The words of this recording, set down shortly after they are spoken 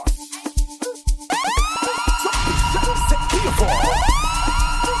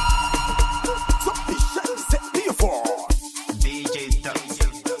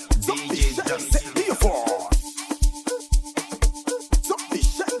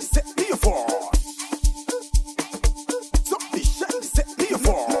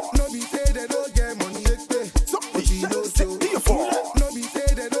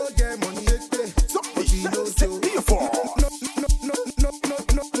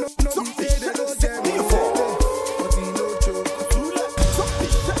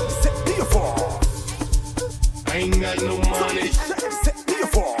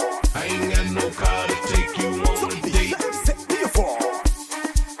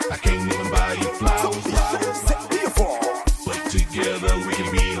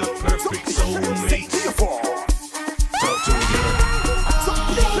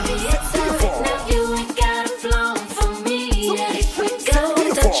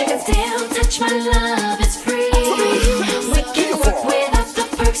Still touch my love, it's free. We can work without the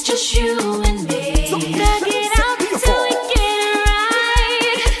perks, just you and me. Drag it out till we get it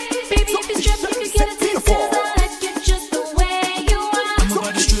right. Baby, if you strip, you can get a taste, 'cause I like you just the way you are. I'm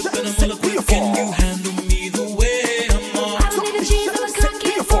about to strip and I'm all up quick. Can you handle me the way I'm on? I don't need the jeans or the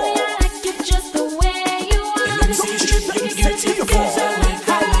cocky boy, I like you just the way you are. Let me see you strip, you can get a taste, 'cause I like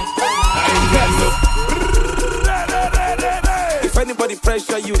that. If anybody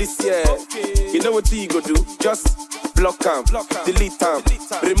pressure you this year, you know what you go do? Just block am, delete am,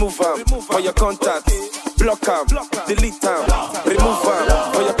 remove am for your contact. Block am, delete am, remove am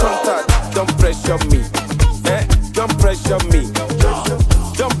for your contact. Don't pressure me, don't pressure me,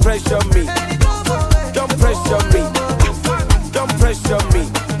 don't pressure me, don't pressure me, don't pressure me,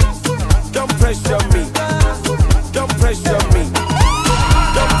 don't pressure me, don't pressure me,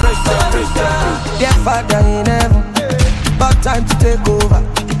 don't pressure me. Dear Father in heaven, about time to take over.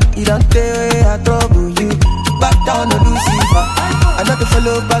 You don't tell I trouble you. Back down to Lucifer. I know the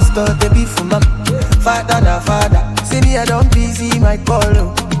fellow pastor, they be for my Father, na Father. See me, I don't busy my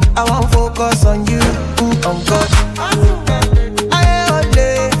call. I won't focus on you, on God. I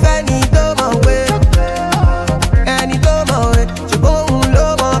only Fanny do my way. And he do my way. You go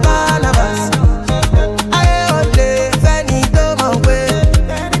low, my Barnabas. I only Fanny do my way.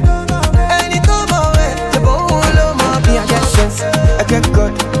 And he do my way. You go low, my be. I get sense, I get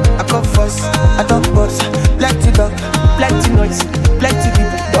God, I come first, I don't boss. Plenty talk, plenty noise, plenty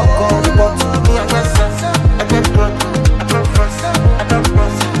people don't call the box. Me, I get sense, I get God, I come first, I don't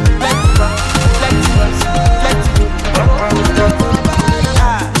boss. Plenty talk, plenty noise, plenty people don't call the box.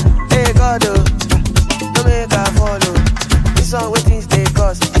 Hey God, don't make her follow. This one waiting stay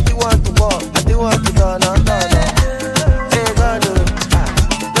cause I do want to walk, I do want to turn on. Hey God,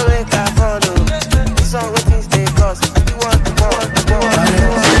 don't make her follow. This one waiting stay cause I do want to walk, I do want to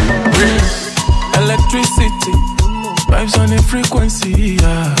turn. Electricity, vibes on a frequency,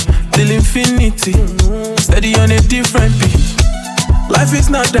 yeah. Till infinity, steady on a different beat. Life is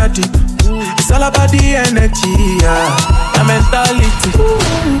not that deep, it's all about the energy, yeah. The mentality,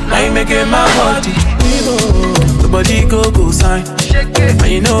 now you making my body. The body go sign.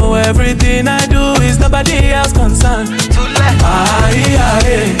 And you know everything I do is nobody else concerned.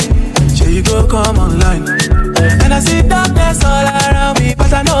 Sure you go come online. And I see darkness all around me,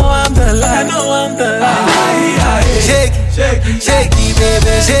 but I know I'm the light. Shake it, shake it,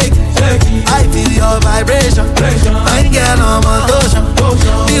 baby, shake it. I feel your vibration. Fine girl on my motion.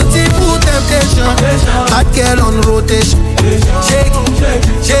 Beautiful temptation. Hot girl on rotation. Shake it,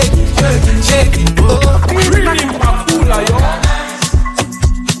 shake it, shake it. Oh.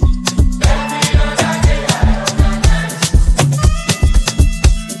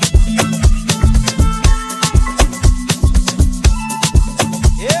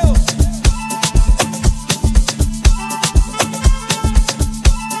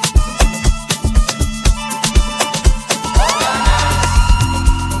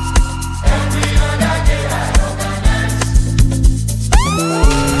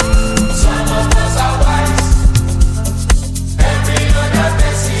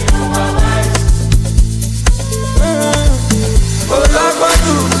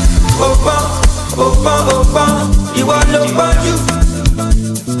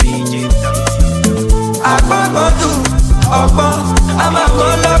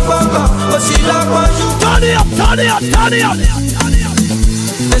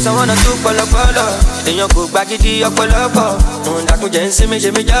 Èèyàn kò gba gidi ọ̀pọ̀lọpọ̀ ǹdàkúnjẹ ń sinmi ṣe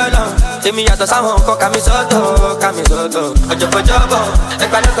mí jọ́lọ̀ èmi yàtọ̀ sáwọn nǹkan kàmí sọ́tọ̀ ọjọ́bọ̀jọ́bọ̀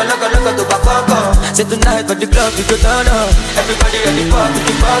ẹgbà lọ́kọ̀lọ́kọ̀ tó bá fọ́kọ̀ say tonight for the club we go turn up everybody ready for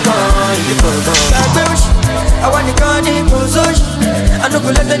the fọ́kàn ìdí fọ́kàn. gbàgbé òṣì àwa nìkan ní pòsóṣì I no go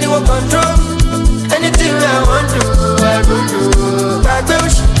let anyone control anything wey I wan do I go do. gbàgbé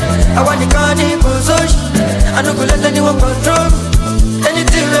òṣì àwa nìkan ní pòsóṣì I no go let anyone control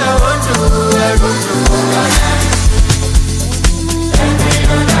anything that I want to, I go to. Every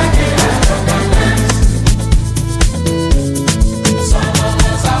other day I organize. Some of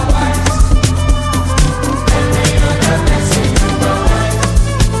us are wise. Every other day say you are wise.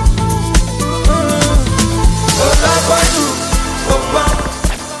 Oh, love for you, oh, wow.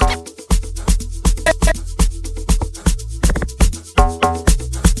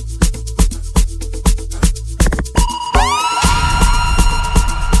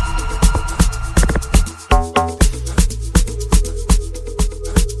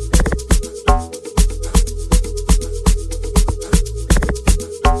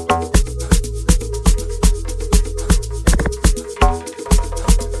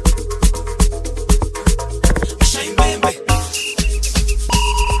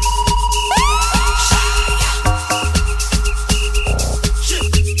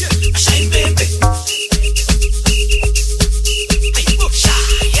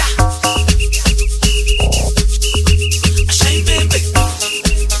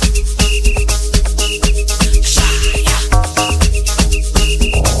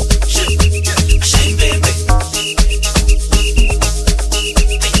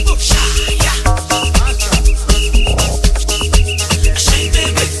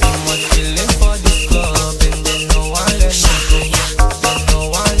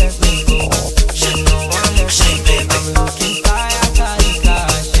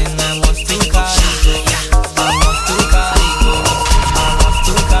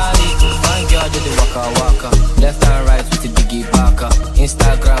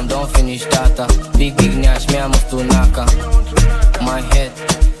 I must do naka. My head,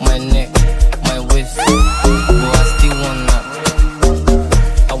 my neck, my waist. But I still want that.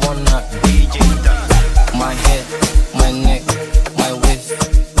 I want that. My head, my neck, my waist.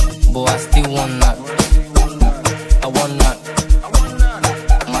 But I still want that. I want that.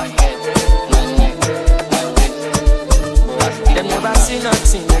 My head, my neck, my waist. Them never see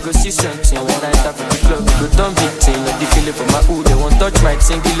nothing, they go see something. When I enter for the club, they go turn big thing. Like the feeling for my hood, they won't touch my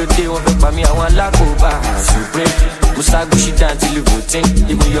thing. Kilo day, won't fuck by me, I want lack over. Supreme, Musa Gucci down till you voting.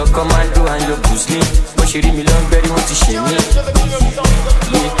 Even your commando and your Busli. But she read me long, very want to shame me.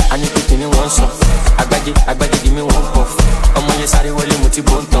 Yeah, I need to give me one song. I beg it, give me one puff. I'm on your side, wally muti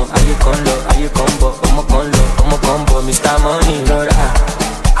bonton. Aye con bo, omo con bo. Mr. Money, Lord,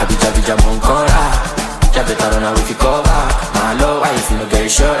 Abija, Moncora. Better run away if you cover. My love, why if you no get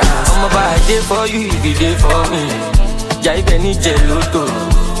short? I'm about a day for you, if you day for me. Jai Benny Geloto.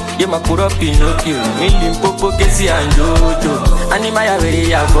 Yeah, my put up Pinocchio. Million Popo, Kesi and Jojo. Animaya very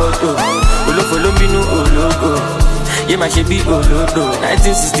ya photo. Olo follow me no ologo. Yeah, my shebi olodo.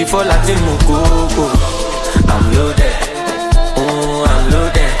 1964 Latin Mokoko. I'm loaded. Oh, I'm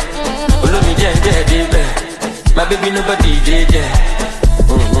loaded. Olo mi je. My baby nobody did.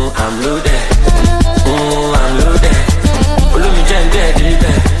 I'm loaded. I'm loaded.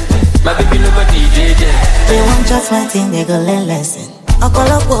 My baby nobody did that. They want judgment thing, they go learn lesson. I call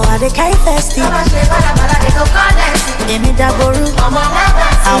up I they carry festive. They need that boru. I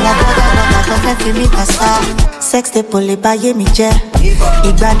want to go for me pasta. Sex they pull it by me chair.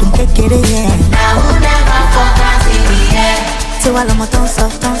 Igbadun kekere yen. Now who never focus in the air. So while I'm a dance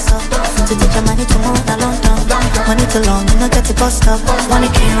off. To teach your money to move to London. Money too long, you know get the bus stop. Money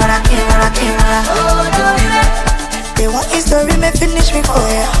can't run. They want history, may finish me for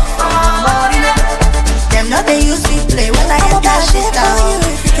ya. Them not they use me play when I hit that shit out. For you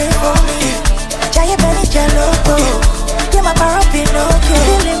if you care for me. Jaya Benny Geloto. Yeah, my power Pinocchio.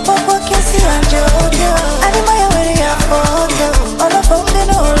 Feeling Popo, Kesi and Jojo. Animaya with your photo. All of them they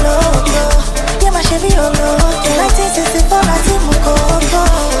know logo. Yeah, my Chevy Olodo. 1964 Latin Mokoko.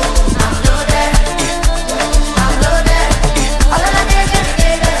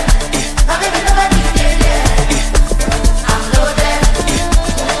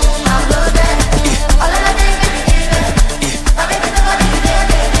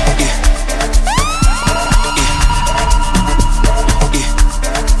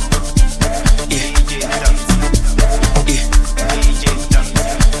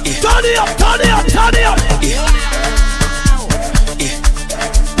 Turn it up.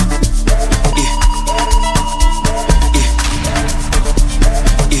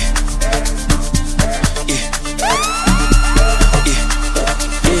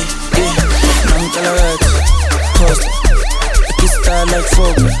 Like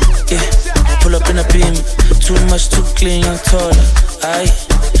folk, yeah. Pull up in a beam, too much, too clean, young taller. Aye,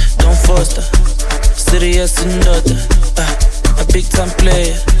 don't foster, serious and daughter. A big time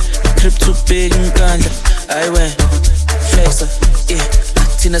player, crib too big and ganja. I went flexer, yeah.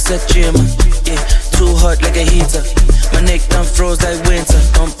 Tina said gym, yeah. Too hot like a heater. My neck done froze like winter.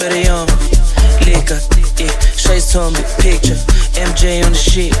 Don't bet it on liquor, yeah. Shades on me, picture. MJ on the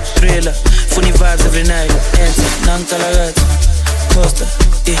sheet, thriller. Funny vibes every night. Enter, Nankalagat. Costa,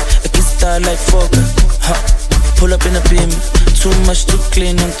 yeah, I can style like Fokker. Pull up in a beam, too much, too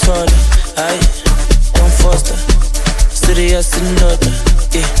clean and taller. Aye, don't foster, serious and daughter.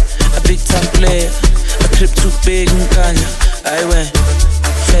 Yeah, a big time player, a crib too big and ganja. I went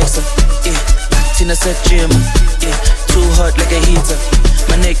flexer, yeah. Tina said gym, yeah. Too hot like a heater.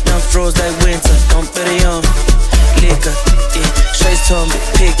 My neck done froze like winter. Don't bet it on liquor, yeah. Shades told me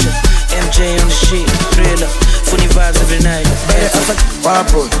picture. MJ on the sheet, thriller. Funny vibes every night. One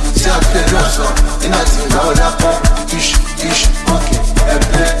boy, see how play drums on. In that team, now that pop. Ish, okay, and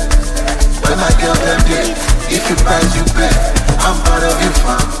play. When my girl them day, if you price, you pay. I'm proud of you,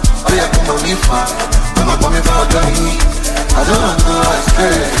 fam. Oh yeah, come on, me, fam. When my mommy found me, I don't want to go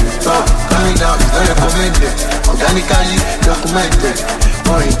astray. Stop, coming down, it's not recommended. Organically documented.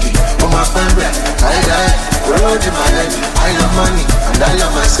 Warranty, on my friend, I road in my head. I love money, and I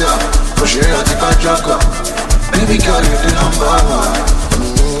love myself. Push it out if I drug up. Baby girl, you're the number one.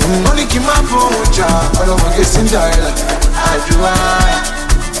 Money keep my phone, child. I don't want to get Cinderella. I do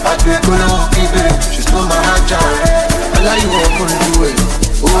it, gonna walk it, baby. She stole my heart, child. I like you, I'm gonna do it.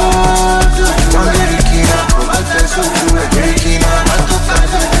 Oh, do it. I'm very keen, I'm not that so do it. Very keen, I'm too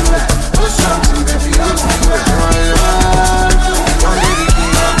fast to do it. Do something, baby, let's do it. I'm very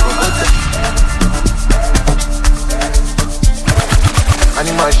keen, I'm not that.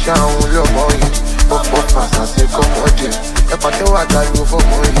 Animation, love, boy. pop fast, I say come on there. If I tell I got you for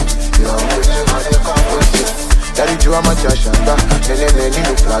money, you know I'm going to come on there. Daddy Joe, I'm a Jashanda, Nene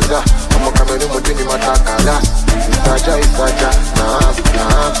no Plaza. I'm a Cameroon, Mutini Matakalas. Isaja, nah.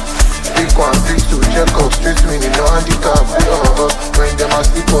 Big one, big two, check up, street winning, no handicap. When them a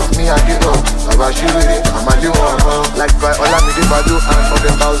sleep off me, I get up. Abashi with it, I'm a new one. Like by all I'm in the bado and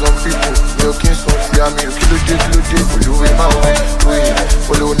 100,000 people. Milking so see I'm in kilo day. Follow with my way,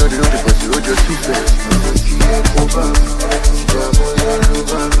 follow no the road, but the road just too fast. See it go back, jam on your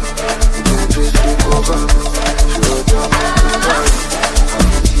over. You can just go back, show jam on your back.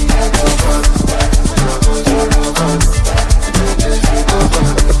 See it go back, jam on your over. You can just go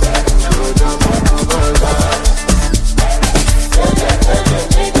back.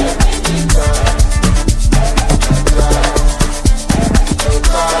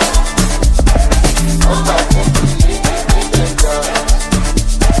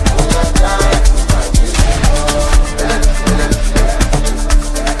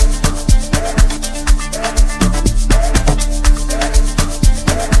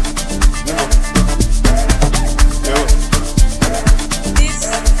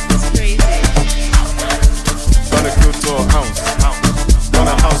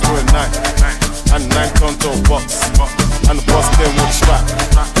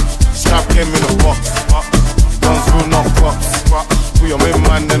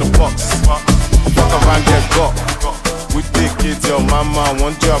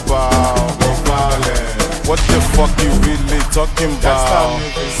 Talking about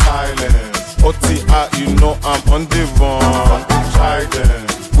silence. OTR, you know I'm on the run. Trident.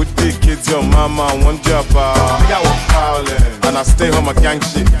 With the kids, your mama want your bar. And I stay home, a gang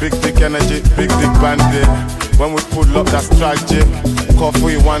shit. Big dick energy, big dick bandit. When we pull up, that's tragic.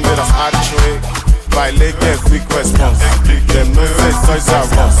 Coffee one day, that's archery. Violate, get quick response. Big them, no say toys are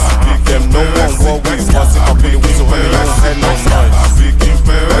us. Big them, no one what we want. It up in the whistle when you don't head no noise.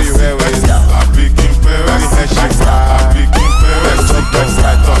 Where you hear it? Big in Paris. Head shit high. Big in Paris.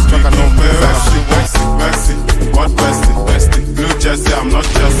 Truck and no Messi. What bestie? Blue jersey, I'm not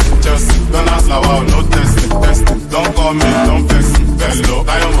Chelsea. Don't ask Lawa, no testing. Don't call me, don't vex me. Hello,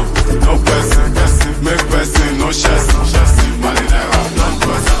 Diamond, no person. Make person, no chassis. Money never, don't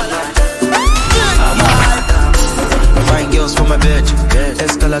person. Fine girls for my bed.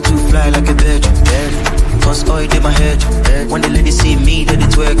 Escala too fly like a bird. Cause oil in my head. When the ladies see me, then they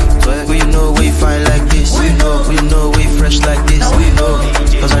twerk. Will you know we fine like this? Will you know we fresh like this? Will you know?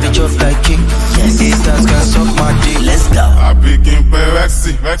 Cause I dey chop like king. Haters can suck my dick. Let's go. I begin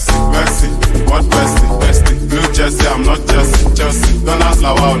Rexy. What bestie? Blue jersey, I'm not Chelsea. Don't ask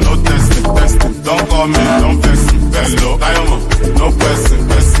Lawa, no testing. Don't call me, don't vex me. Hello, Diamond, no person.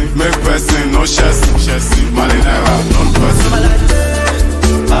 Make person, no chassis. Money never, non person.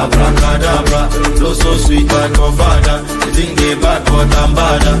 Abracadabra, flow so sweet like Godfather. You think they bad but I'm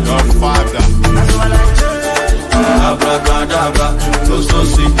badder. Godfather. Abracadabra, flow so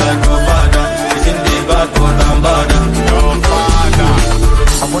sweet like Godfather. You think they bad but I'm badder. Godfather.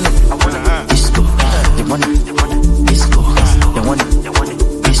 I wanna disco. They wanna disco. They wanna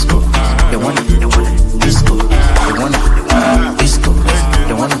disco. They wanna disco. They wanna disco.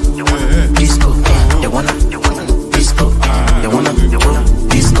 They wanna disco. They wanna disco. They wanna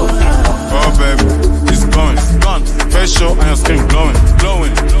disco. Oh baby, it's gone. Facial and your skin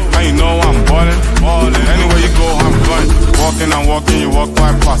glowing. And you know I'm ballin'. Anywhere you go, I'm going. Walking, you walk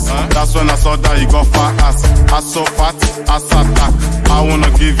quite fast. That's when I saw that you got fat ass. Ass so fat, ass attack. I wanna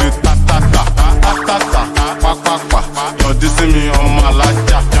give you ta-ta-ta. Pa. You're dissing me on my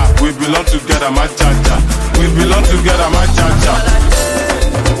lacha. We belong together, my cha-cha.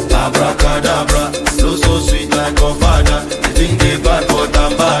 Abracadabra, flow so sweet like Godfather. You think they bad but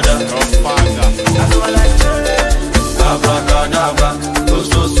I'm badder. Abracadabra, flow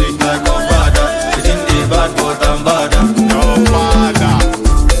so sweet like Godfather. You think they bad but I'm badder.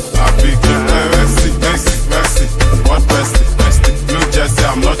 I begin Rexy. What bestie? Blue jersey,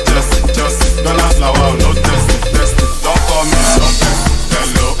 I'm not Chelsea. Don't ask Lawa, no testing. Don't call me, don't vex me.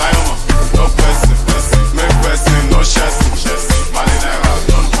 Hello, Diamond, no person. Make person, no chassis. Money never,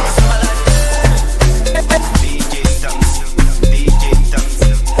 don't person.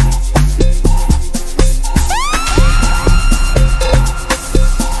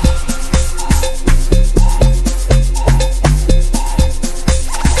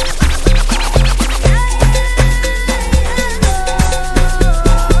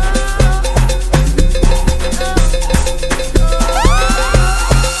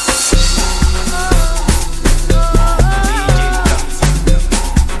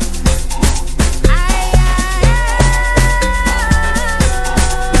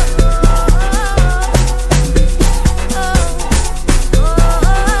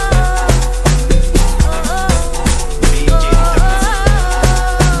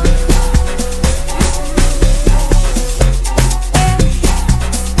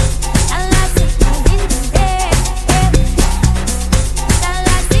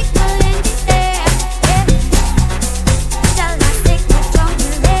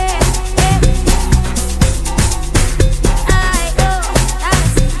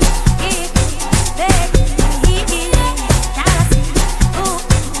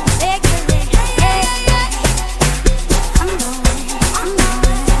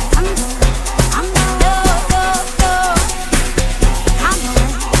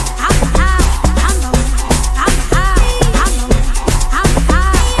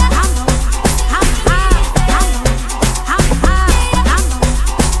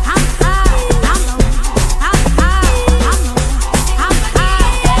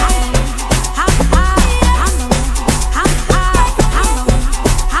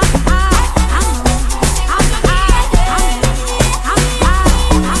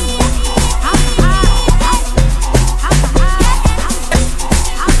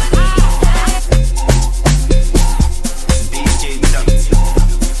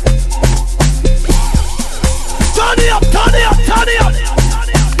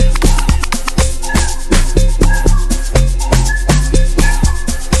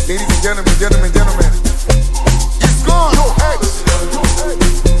 gentlemen. It's gone. Yo, hey.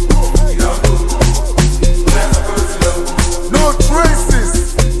 No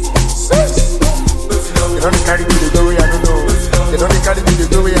traces. They don't carry me the way I don't know. They don't carry me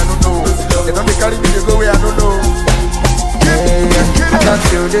the way I don't know. They don't carry me the way I don't know. I can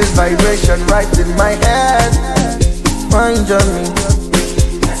feel this vibration right in my head. Mind on me.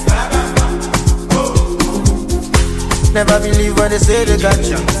 Never believe when they say they got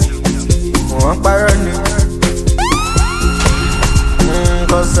you. One parody.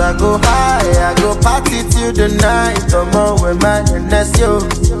 Cause I go high, I go party till the night. Come on with my NSO.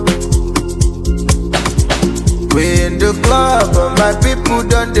 We in the club, but my people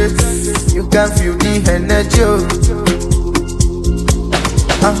done this. You can feel the energy.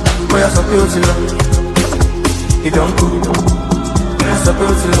 Oh, you're so beautiful. You don't go. You're so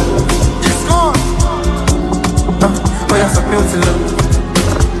beautiful. It's gone. Oh, you're so beautiful.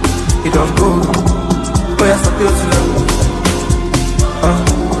 You don't go. Oh, you're so beautiful.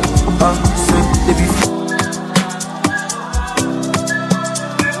 Sweet baby.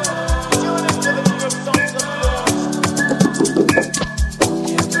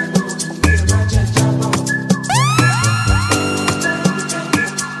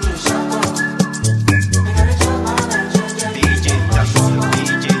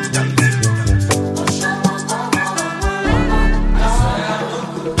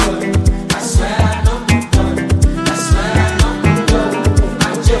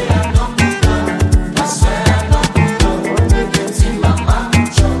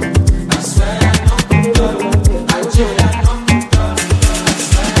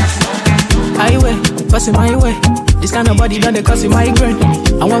 My way. This kind of body done they cause you migraine.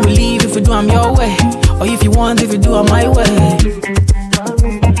 And when we leave, if you do I'm your way, or if you want, if you do I'm my way.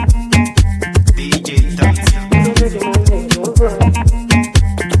 Djdot.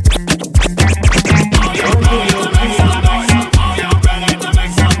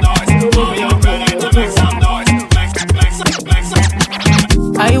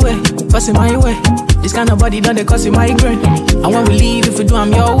 Highway, passing my way. This kind of body done they cause you migraine. And when we leave, if you do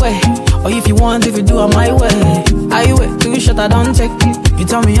I'm your way, or if you want, if you do I'm my way. Highway, 2 shot I don't take. You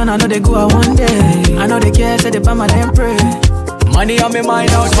tell me and I know they go out one day. I know they care, say they buy my damn pray. Money on me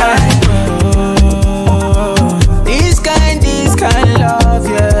mind all time. This kind love,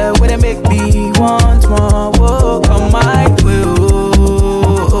 yeah, where they make me want more. Whoa, come my way.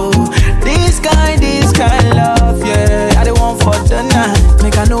 Oh. This kind love, yeah, I don't want for the night.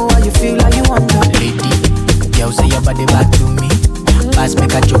 Make I know how you feel, how you want to. Lady, girl, say your body back to me. Pass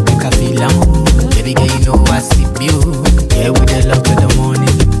make a joke, make a feel baby girl, you know I see you. Yeah, with the love in the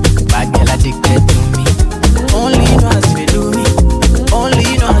morning. Bad girl addicted to me. Only you know how see they do me. Only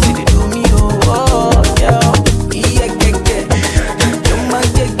you know how see they do me. Oh, yeah. Yeah. You're my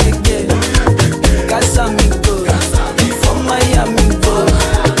yeah. Casamigo. From Miami, go.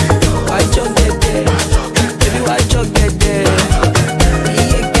 Why you get there? Baby, why you get there?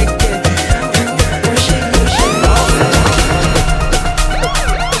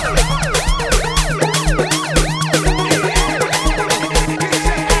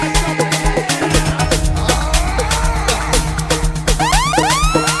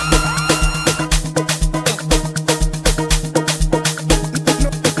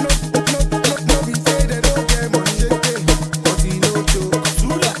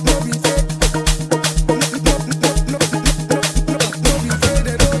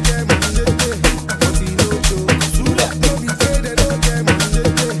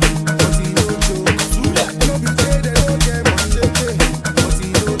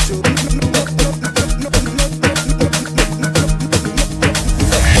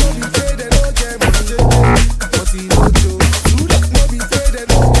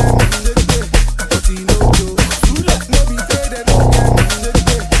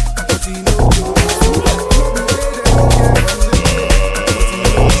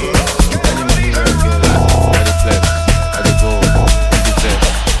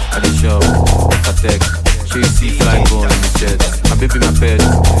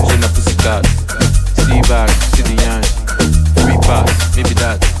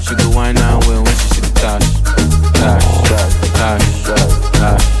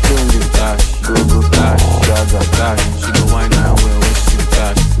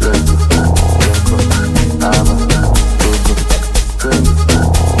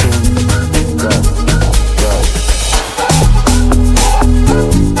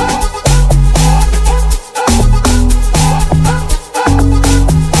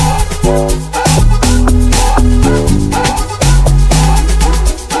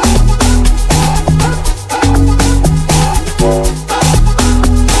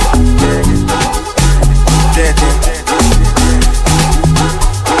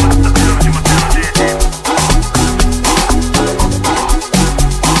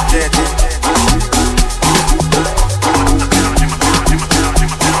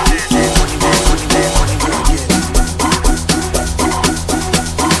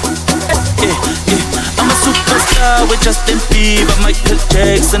 Justin Bieber, Michael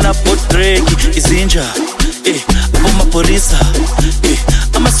Jackson, Apo Drake, Izinja, Apo Maporisa,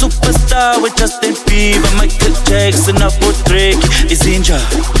 I'm a superstar with Justin Bieber, Michael Jackson, Apo Drake, Izinja,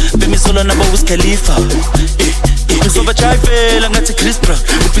 Bemi Solo Naba Wiz Khalifa, Ngizoba chayivela ngathi Chris Brown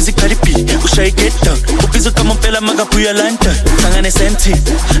ubhizi Cardi B ushaye get down ubhizi kamompela makabuya London hlangane senti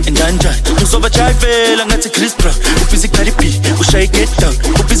endanjani ngizoba chayivela ngathi Chris Brown ubhizi Cardi B ushaye get down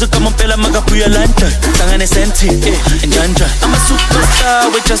ubhizi kamompela makabuya London hlangane senti endanjani I'm a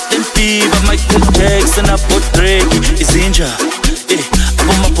superstar with Justin Bieber Michael Jackson Apo Drake Izinja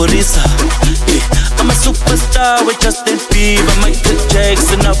Apo Maporisa I'm a superstar with Justin Bieber Michael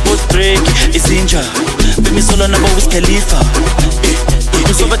Jackson Apo Drake Izinja Bemi Solo Naba Wiz Khalifa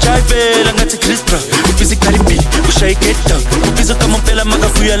Ngizoba chayivela ngathi Chris Brown ubhizi Cardi B ushaye get down ubhizi kamompela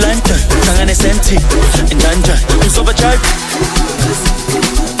makabuya London hlangane senti endanjani ngizoba chayivela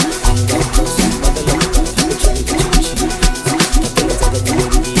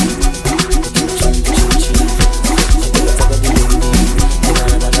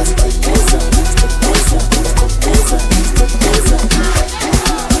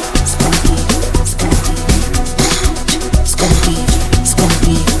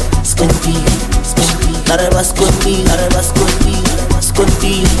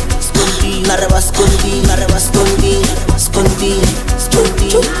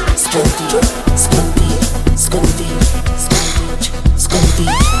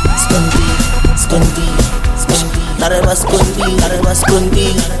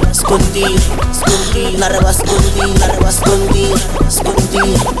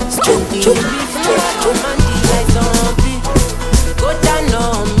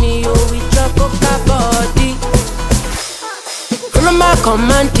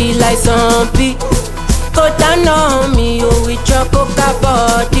Command like zombie. Go down on me, oh, with your coca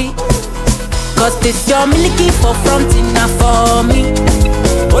body. Cause this your milky for front enough for me.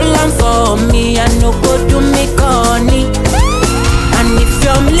 Hold on for me, I no go do me corny. And if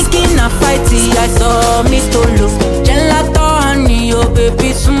you're milky na fighty, I saw me to look. Gelato honey, oh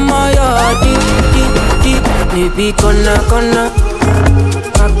baby, sumoyo deep. Baby, gonna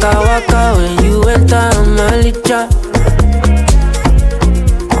waka when you enter my licha.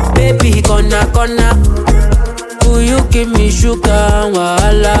 Baby, gonna will you give me sugar,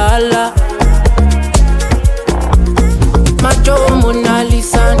 wala. Macho Mona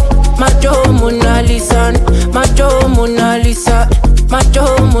Lisa, Macho Mona Lisa, Macho Mona Lisa,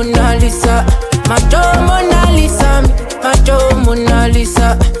 Macho Mona Lisa, Macho Mona Lisa, Macho Mona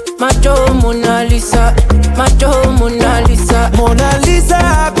Lisa, Macho Mona Lisa, Macho Mona Lisa. Mona Lisa,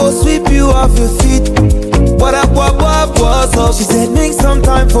 I go sweep you off your feet. What up, what's up? She said make some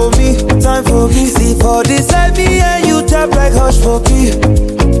time for me. See for this let me and you tap like hush for me.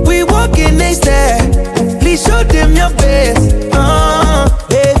 We walking next there. Please show them your best.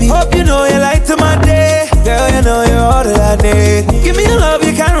 Baby, hope you know you light to my day. Girl, you know you're all that I need. Give me your love,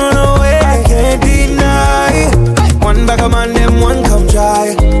 you can't run away. I can't deny. One back of man, them one come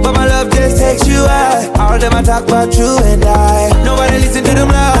try. But my love just takes you high. All them I talk about you and I. Nobody listen to them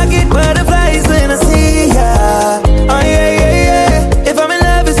loud. I get butterflies when I see ya. Oh yeah. If I'm in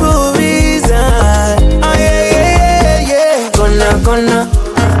love, it's for a reason. Oh yeah. Gonna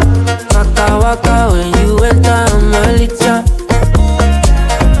waka when you enter my licha.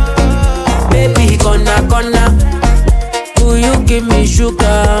 Baby, gonna will you give me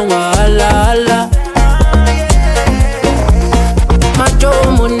sugar, wala. Macho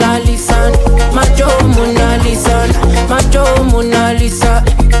Mona Lisa, Macho Mona Lisa, Macho Mona Lisa,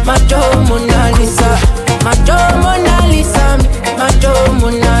 Macho Mona Lisa, Macho Mona Lisa, Macho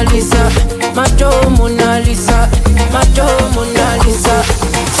Mona Lisa, Macho Mona Lisa, Macho Mona Lisa.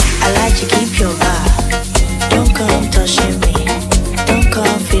 I like to keep your vibe. Don't come touching me. Don't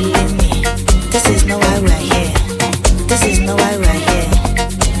come feeling me. This is not why we're here. This is not why we're here.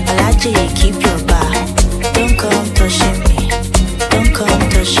 I like to keep your vibe. Don't come touching me. Don't come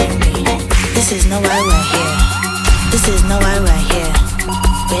touching me. This is not why we're here. This is not why we're here.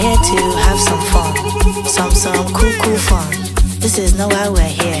 We're here to have some fun. Some cool fun. This is not why we're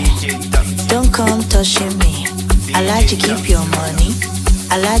here. Don't come touching me. I like to keep your money.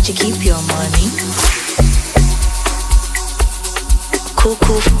 I like to keep your money. Cool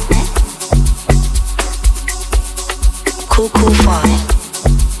fun. Cool.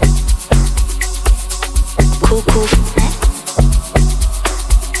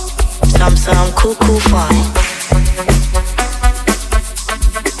 Some cool fun.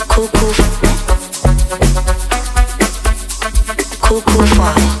 Cool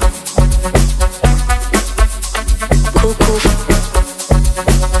fun. Cool.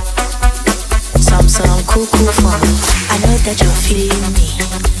 Some cool fun. said you're feeling me.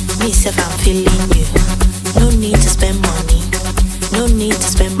 Me self, I'm feeling you. No need to spend money. No need to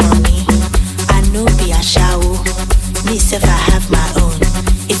spend money. I know be a shower. Me self, I have my own.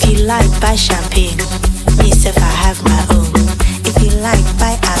 If you like, buy champagne. Me self, I have my own. If you like,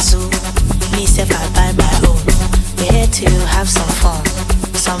 buy Azul. Me self, I buy my own. We're here to have some fun.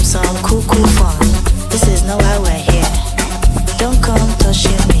 Some cool fun. This is not why we're here. Don't come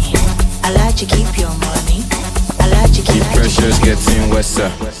touching me. I like to keep your money. I like to keep pressure's getting worse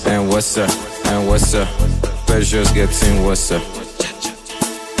and worse and worse. Pressure's getting worse.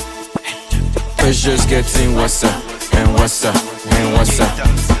 Pressure's getting worse and worse and worse.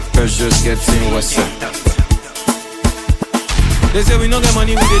 Pressure's getting worse. They say we don't get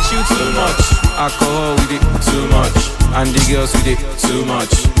money, we dey chill too much. Alcohol, we dey too much. And the girls, we dey too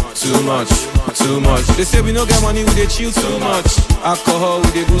much. Too much, too much. They say we don't get money, we dey chill too much. Alcohol,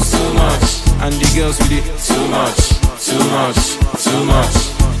 we dey do too much. And the girls, we dey too much. Too much, too much.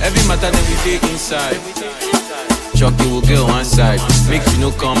 Every matter that we take inside. Chucky will go one side. Make you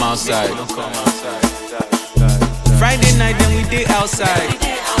no come outside. Friday night, then we day outside.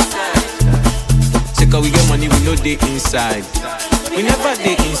 Say cause we get money, we no day inside. We never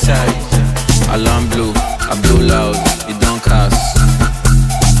day inside. Alarm blow, I blow loud, it don't cast.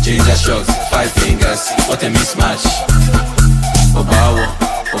 Ginger shots, 5 fingers, what a mismatch. Obawa,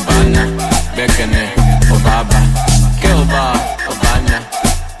 Obana, Bekene, Obaba, Keoba, Obana.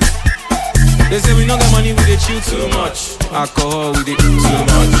 They say we don't get money, we dey chill too much. Alcohol, we dey too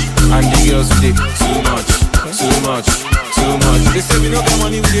much. And the girls, we dey too much. Too much, too much. They say we don't get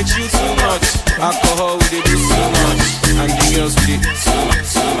money, we dey chill too much. Alcohol, we dey do too much. And the girls, we dey too much.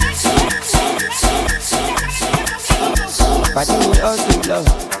 Pàdé mi ọ̀sùn lọ,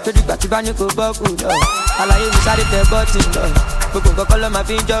 tó dìgbà tí bá ní kò bọ́ọ̀kù lọ. Àlàyé mi sáré tẹ bọ́ọ̀tì lọ. Gbogbo nǹkan kọ́ ló máa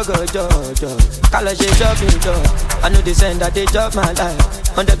fi ń jọ̀gọ̀jọ̀. Ká lọ ṣe shopping lọ. I know they send that they chop my life.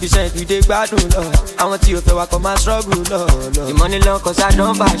 100% we dey gbádùn lọ. Àwọn tí o fẹ́ wa kọ́ máa struggle lọ. The money long cause I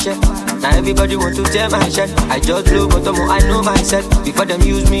don't fashion. Now everybody want to tell my shit. I just blow but I know myself. Before them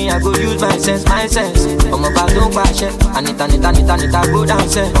use me, I go use my sense. I'm about to pass it. Anita, go down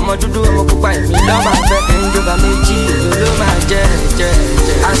set. I'm a do, I'm a cook by me. Love my friend, and you got me cheese. You love my jet.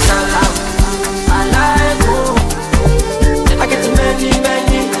 Assalam, I like you. I get many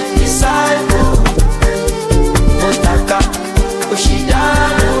disciples. Motaka,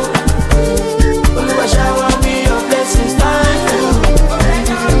 Oshidano. Oluwa shower me your blessings, thank you.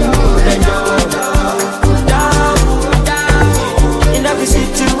 In every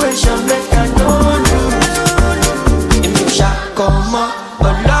situation, make I know you. In me shall come up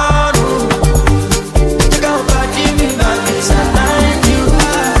alone. Take out body, me back, I thank you.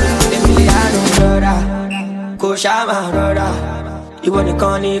 Emiliano brother, go shama brother. You want the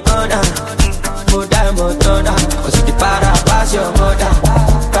corner, Moda, cause you the para pass your mother.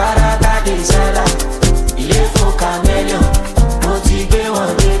 Para kadi sala, ile fo chameleon, motive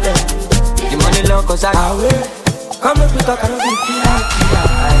one day. The money long cause I away. Come make me talk, I don't be killer.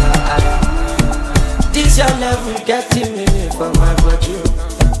 This your love will get me for my body.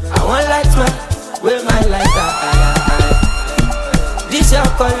 I want light man, with my lighter. This your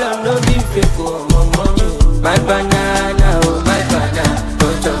color, no be fake, oh my mommy. My banana, oh my banana,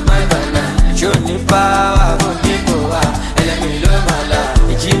 don't chop my banana. Show me power, won't be power. And let me love my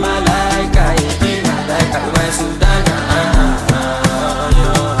life. It's my like, I'm my Sudana.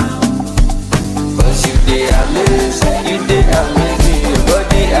 Cause you dey amazing, your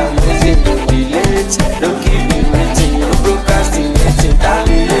body amazing, don't be late, don't keep me waiting, you're procrastinating,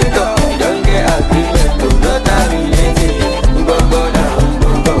 terminator, you don't get agreement, do not terminating,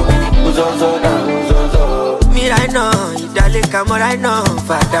 uzozo. Me right now, idale kamo right now,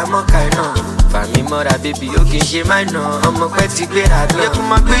 fada mo kai now, fami mora baby, o kin ṣe my now, ọmọ pẹ́ ti gbéra gbé, kó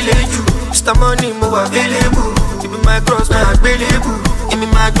má gbélé jù, Mr. Money mo wà available, ibi my cross my available. Give me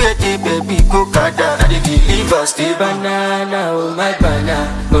my baby, baby, go kada. I dey deliver, stay banana, oh my banana,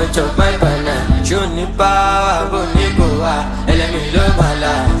 go chop my banana. Show me power, go nigoa, and let me love my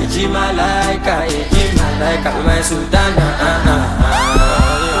life. It's my like, my Sudana.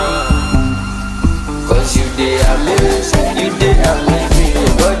 Cause you dey amazing,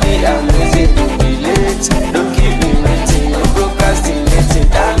 your body amazing, don't be late, don't keep me waiting, you're procrastinating,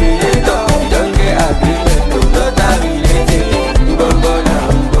 terminator, you don't get agreement, do not terminating.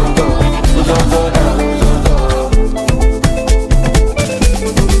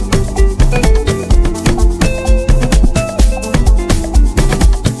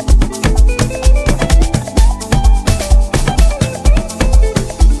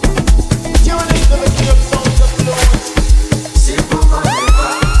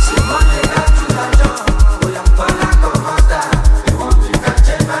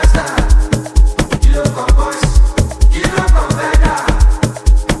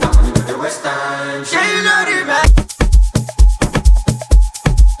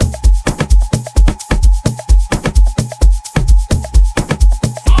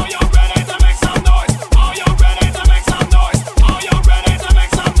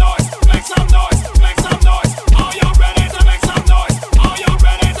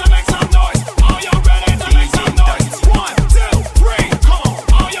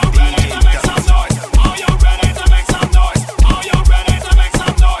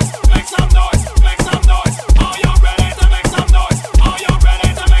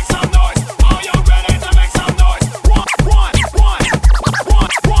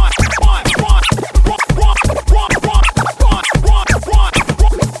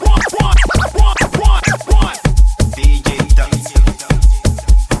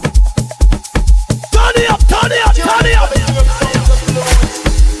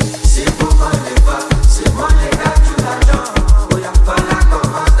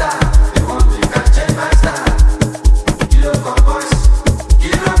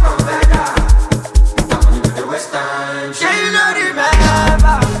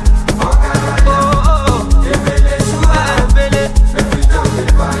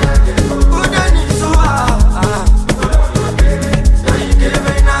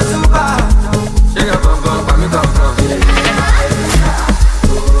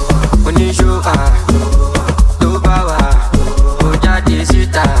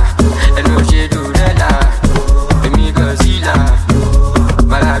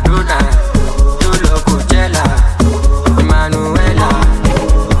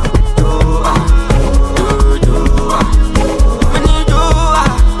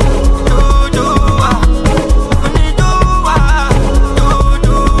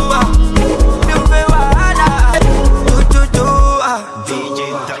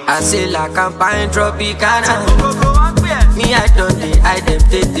 campaign Tropicana. Me I don't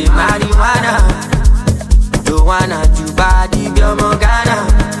take the marijuana. Joanna, Jubadi, Biomogana.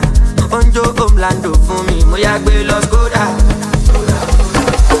 Onjo Omlando for me, Moya Gbe Los Goda.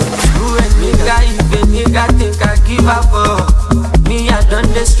 You and nigga, if a nigga think I give up, me I done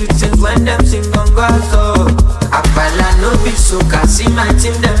the street things when them sing gongo so. Apala no be soca, see my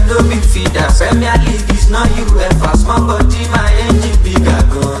team them no be feeder. Premier League is not UEFA, small body my engine bigger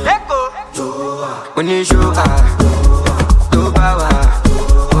gun. When you show to power,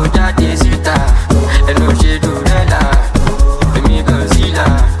 Oja Desita, and no she do Nella, me Godzilla,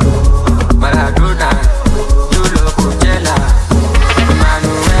 Maradona, Yolo Coachella,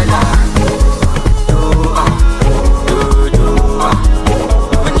 Manuela,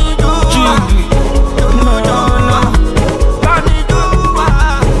 when you do,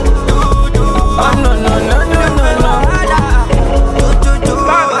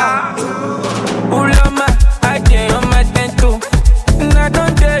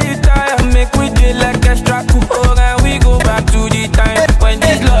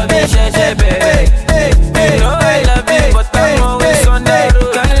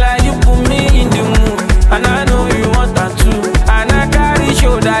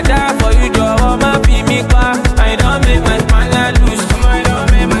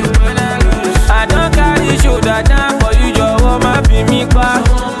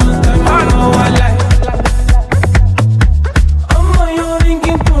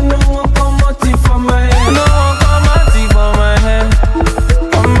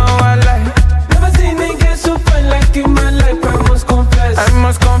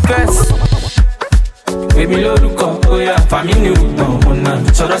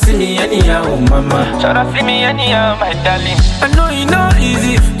 See me anyhow, my darling. I know it's not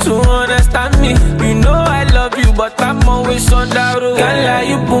easy to understand me. You know I love you, but I'm always on the road. Can't lie,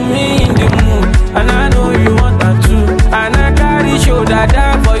 you put me in the mood, and I know you want that too. And I carry shoulder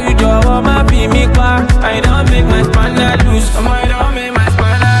down for you, Joe. My be me pa. I don't make my spanner loose. I don't make my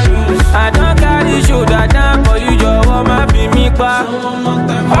spanner loose. I don't carry shoulder down for you, Joe. My be me pa.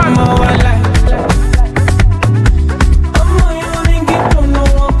 One more life.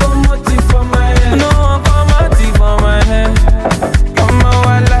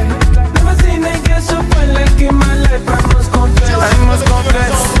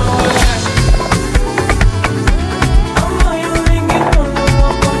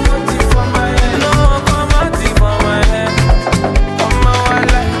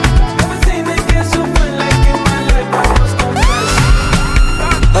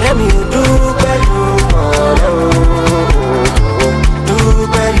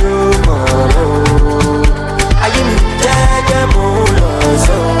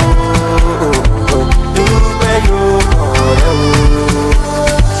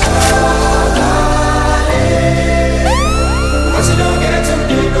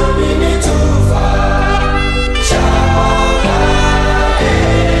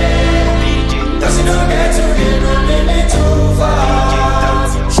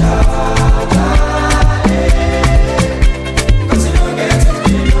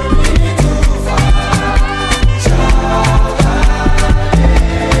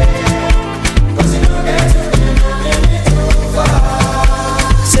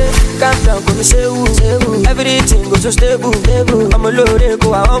 Everything goes so stable. I'm a load,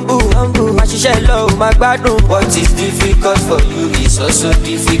 go a humble. My shisha low, my bedroom. What is difficult for you is also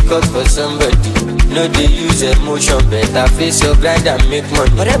difficult for somebody. No, they use emotion, better face your grind and make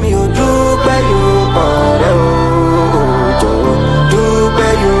money. But let me do better, do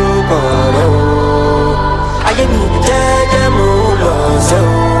better. I get me dead,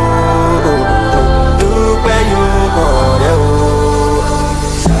 do better.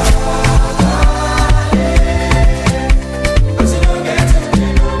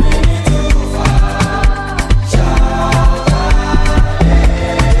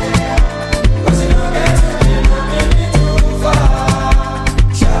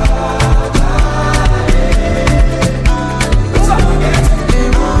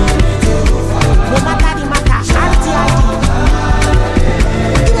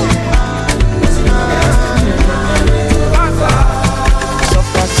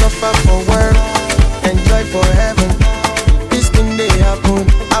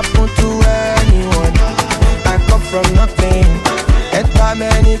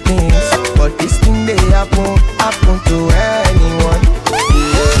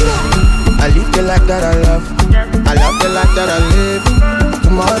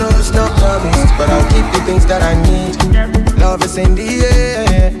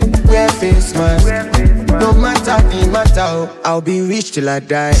 I'll be rich till I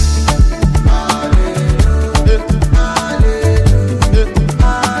die.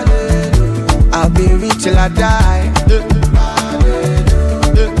 till I die.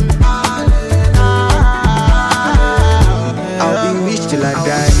 I'll be rich till I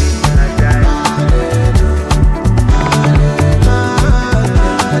die.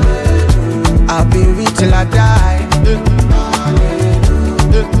 I'll be rich till I die.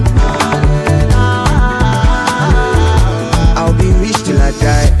 I'll be rich till I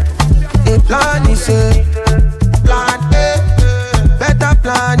die. A plan is a plan A, better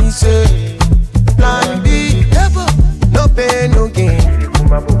plan is a plan B. No pain, no gain,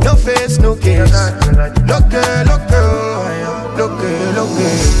 no face, no case. Look,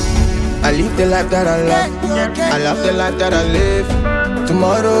 I live the life that I love. I love the life that I live.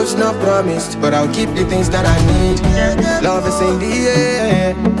 Tomorrow's not promised, but I'll keep the things that I need. Love is in the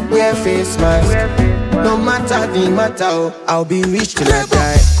air, wear face mask. No matter the matter, oh, I'll be rich till I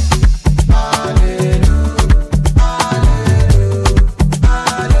die.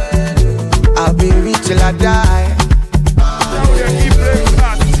 I'll be rich till I die.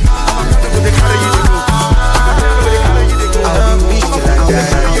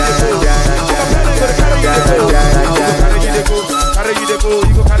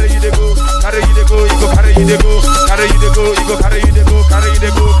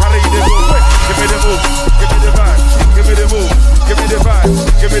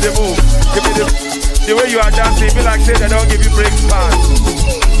 The way you are dancing, be like say they don't give you breaks fast.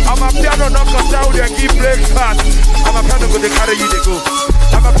 I'm a piano knocker down there, give breaks fast. I'm a piano go to carry you to go.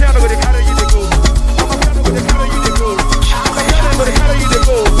 I'm a piano go to carry you to go. I'm a piano go to carry you to go. I'm a piano go to carry you to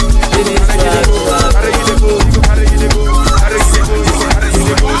go. Carry you to go, you go carry you to go. Carry you to go, you go carry you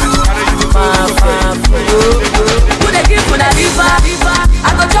to go. Carry you to go. Who they give for the river?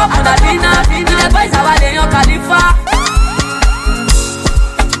 I go chop for the dinner. The boys are they on Khalifa.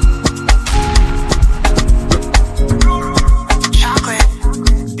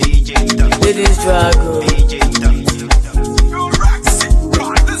 Ladies struggle.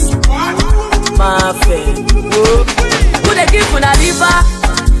 My friend. Who they give for the river?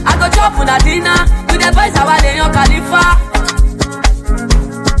 I go chop for the dinner. To the boys are they on Khalifa.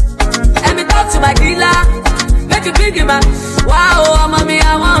 Let me talk to my dealer. Make it big man. Wow, mommy,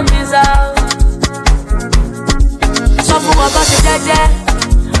 I want pizza. So for my boss,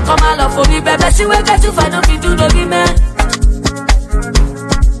 come on, love for me, baby. See where get you find out if you do me, man.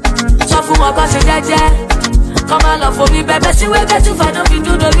 So for my boss, come on, love for me, baby. See where get you find out if you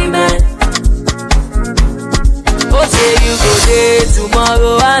do me, man. Oh, say you go there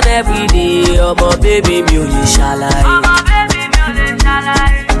tomorrow and every day. Oh, my baby, me only shall I.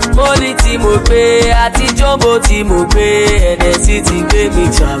 Money tí mo gbé àti jumbo tí mo gbé ẹnẹsì ti gbé mi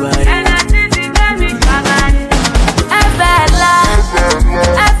trabaye. Ẹ fẹ́ la,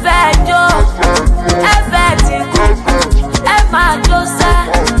 ẹ fẹ́ jó, ẹ fẹ́ ti kú, ẹ máa jó sẹ́,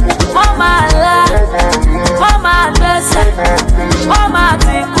 wọ́n máa la, wọ́n máa gbẹ́sẹ̀, wọ́n máa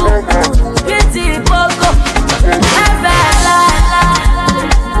ti kú, bí ti gbogbo. Ẹ fẹ́ la,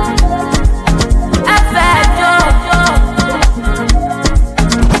 ẹ fẹ́ jó.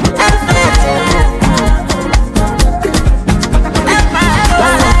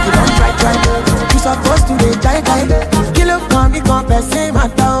 Supposed to be die. Kill up, come, become person,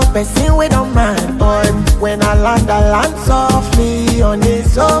 matter, person we don't mind. But when I land softly on the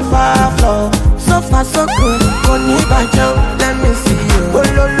sofa floor. So far, so good, only by jump. Let me see you, oh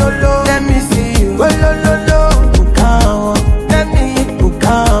lo lo lo. Let me see you, oh lo lo lo. Bukao, let me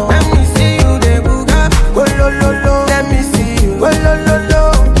bukao. Let me see you, the buga, oh lo lo lo. Let me see you, oh lo lo lo.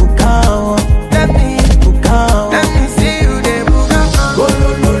 Bukao, let me bukao. Let me see you, the buga, oh lo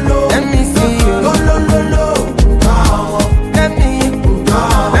lo lo. Let me see you, oh lo lo lo. Bukao, let me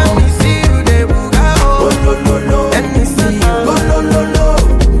bukao. Let me see you, the buga, oh lo lo lo. Let me see you, oh lo lo lo.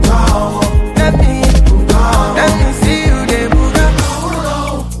 Bukao, let me bukao. Let me see you, the buga.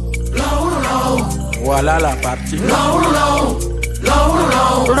 Voilà la partie.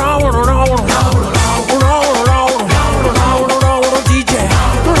 DJ.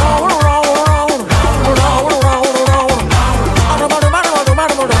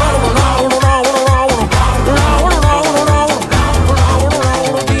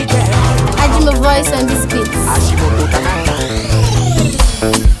 I do my voice on this beat.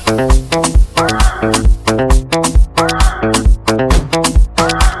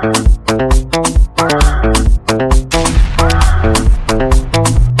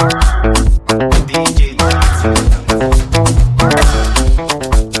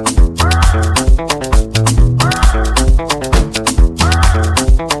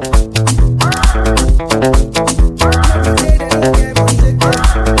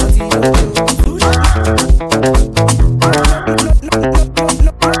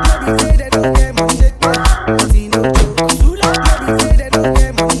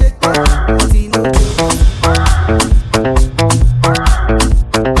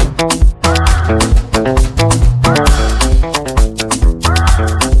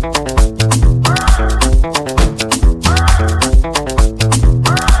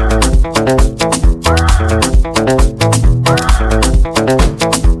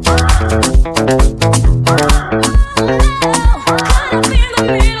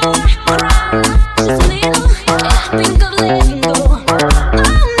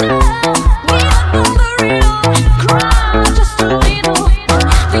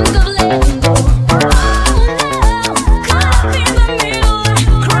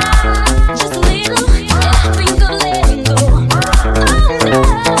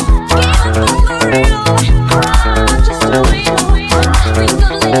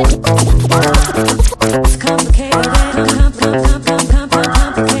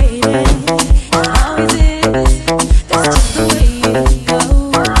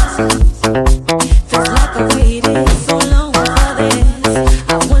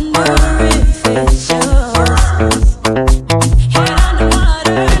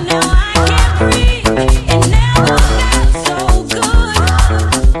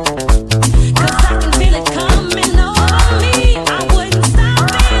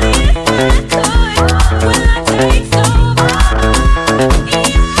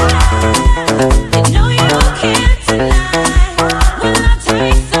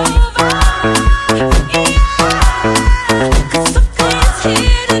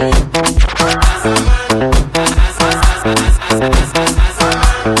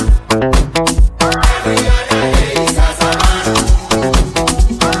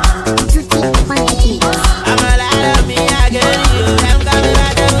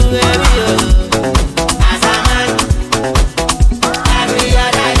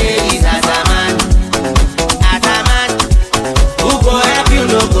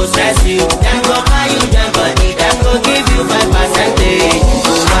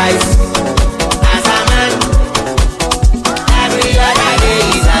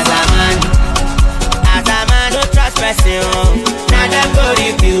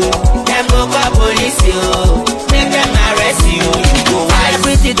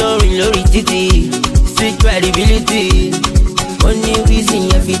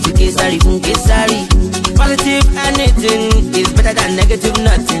 fit to Kesari, Kesari. Positive anything is better than negative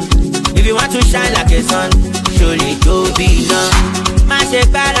nothing. If you want to shine like a sun, surely go be none. Man say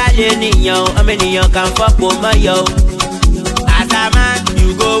para leniyan, ameniyan can fuck with my yo. As a man,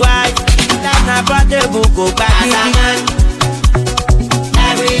 you go wide. That's not portable, go back as a man.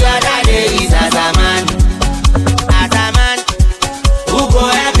 Every other day is as a man. As a man, who go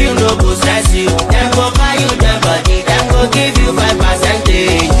help you, no go stress you. Them go buy you the body, them go give you 5%.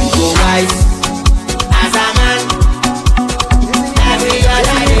 You go wise. As a man, every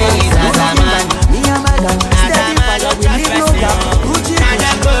other day is as a man. As a man, don't trust person. Now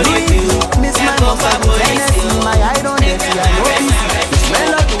them go leave you, them go for police you. My eye don't let you, I know easy.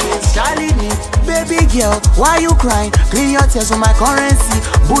 Smell of the way Charlie me. Baby girl, why you crying? Clean your tears for my currency.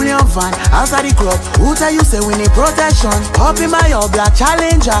 Bullion van, outside the club. Who tell you say we need protection? Up in my all black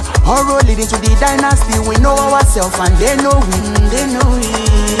challenger. Horror leading to the dynasty. We know ourselves and they know we. They know we.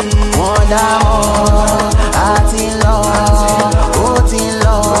 Wonder more, heart in love, heart in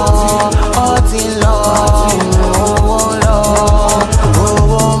love, heart in love. Oh Lord,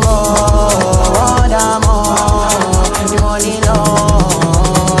 oh more, wonder more, money love.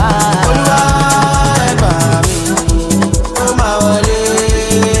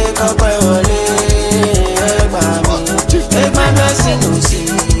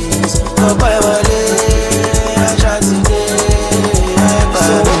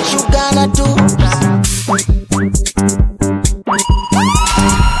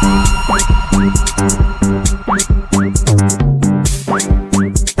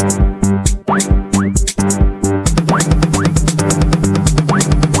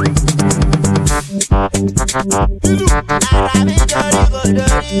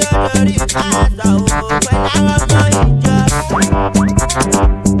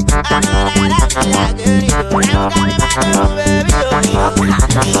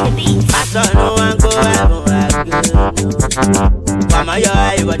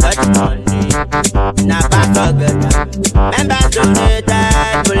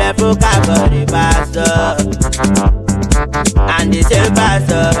 And the same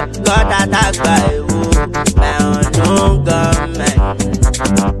pastor got attacked by my unknown government.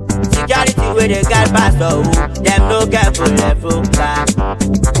 Security where they got pastor them no get full car.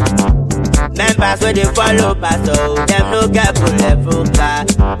 Members where they follow pastor them no get full car.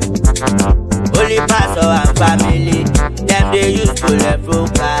 Only pastor and family them they use full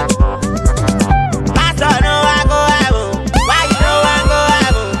car. Pastor no I go heaven. Why you no I go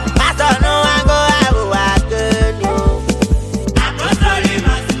heaven? Pastor no I go heaven. Why can you?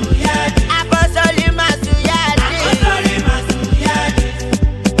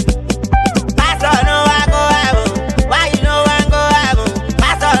 Pastor no I go heaven. Why you no I go heaven?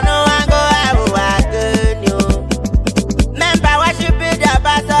 Pastor no I go heaven. Why can you? Member worshiping the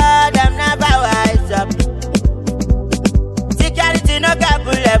pastor them never wise up. Security no get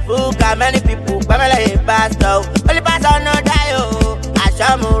bullet full. Many people family pastor. Only pastor no die oh.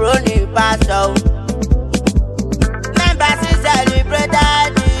 Ashamuroni pastor. Members is celebrated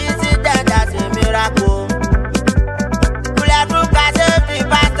the incident as a miracle. Bulletproof can save the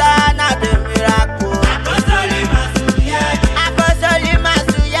pastor, not the miracle. Apostoli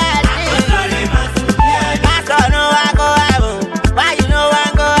Masuyati. Pastor no I go heaven. Why you no I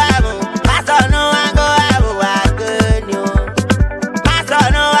go heaven? Pastor no I go heaven. Why can you? Pastor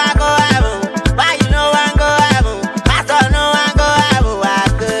no I go heaven. Why you no I go heaven? Pastor no I go heaven. Why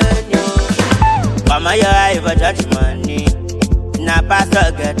can you? Mama your eye for church money. Na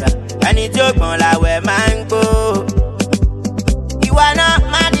pastor get up. Ẹni tí ó gbọ́n làwẹ̀ máa ń gbó. Ìwọ náà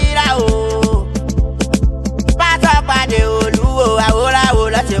má dira o. Pásọ̀ pàdé olúwo, àwòránwò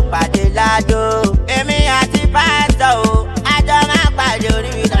lọ́ ti pàdé ládó. Èmi àti pásọ̀ o, àjọ máa pàdé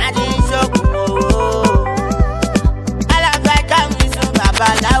oríbi náà ti ń ṣògùn owó. Ọlọ́fẹ́ kọ́ mi sùn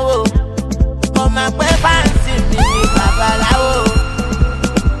babaláwo. Mo mọ̀ pé fáǹsì mi ni babaláwo.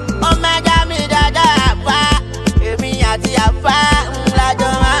 Ó mẹ́jọ mi dọ́dọ̀ àfá. Èmi àti àfá ńlá jọ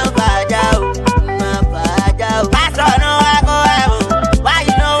máa ń fàájà o. Máa fàájà o. Pásọ̀ no I go heaven. Why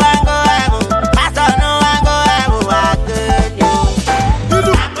you no I go heaven? Pastor no I go heaven. Why can you?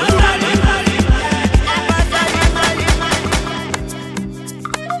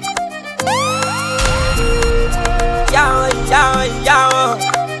 Yao.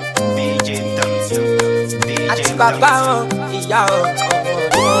 Àti bàbá wọn, ìyá o.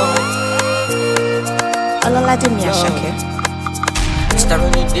 Ọlọ́ládé Àṣàkẹ́. Mr.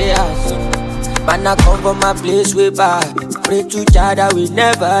 Rainy Day house. Man, I come from my place way back. Pray to Jah that we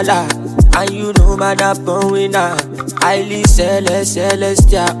never lie. And you know man, I born winner. Highly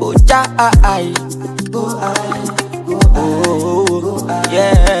celestial. Oh, Jah, oh,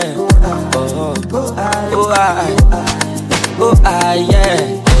 yeah. ah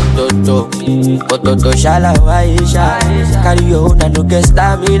yeah. Toto shala waisha. Carry your own and no get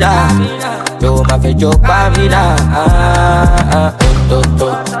stamina. Yo ma fe jo pa mi na.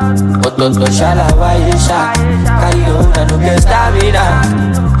 Toto shala waisha. Carry your own and no get stamina.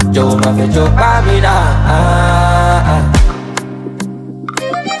 Yo ma fe jo pa mi na.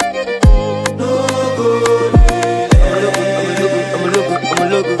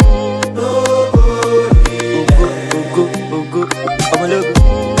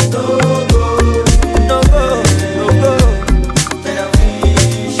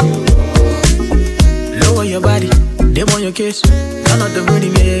 Lower your body, they want your kiss. Turn up the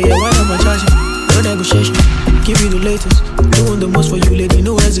rhythm, yeah. Why am I charging? No negotiation, give you the latest. Doing the most for you, lady,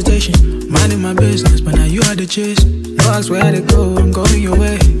 no hesitation. Minding my business, but now you had the chase. No ask where I go, I'm going your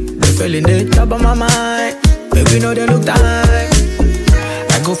way. The feeling they top of my mind. Baby, know they look time.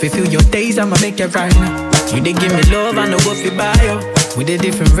 I go fulfill your days, I'ma make it right now. You did give me love, I know go fi buy you. With a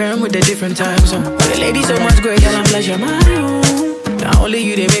different realm, with a different time zone. But the lady so much great, girl, I'm pleasure my own. Now only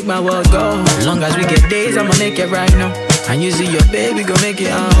you, they make my world go. As long as we get days, I'ma make it right now. And you see your baby, go make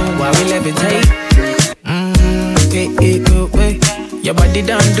it on. While we levitate. Your body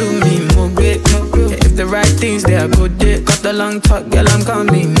don't do me more good. If the right things, they are good. Cut the long talk, girl, I'm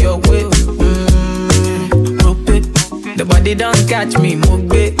coming your way. The body don't catch me,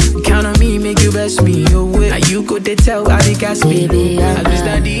 move it. Count on me, make you best me your way. Now you could they tell how they catch me. I just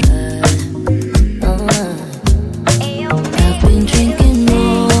study. I've been drinking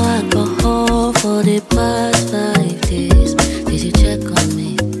more alcohol for the past 5 days. Did you check on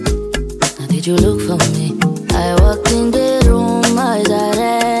me? Now did you look for me? I walked in the room, eyes are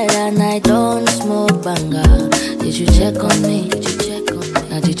red, and I don't smoke banger. Did you check on me? Did you check on me?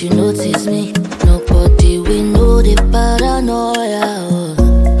 Now did you notice me? Nobody will know the paranoia.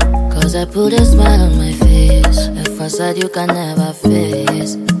 Cause I put a smile on my face, a facade you can never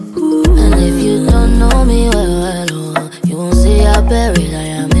face. And if you don't know me well, you won't see how buried I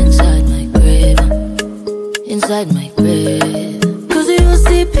am inside my grave. Inside my grave. Cause you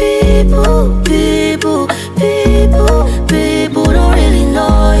see people don't really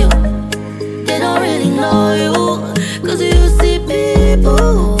know you. They don't really know you. Cause you see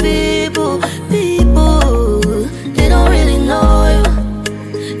people they don't really know you.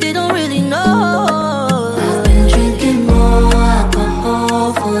 They don't really know. I've been drinking more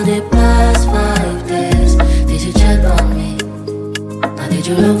alcohol for the past 5 days. Did you check on me? Now did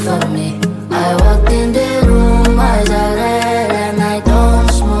you look for me? I walked in the room, eyes are red, and I don't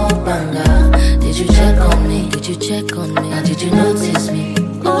smoke banger. Did you check on me? Did you check on me? Now did you notice me?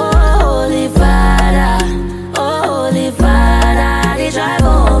 Oh, holy Father, they drive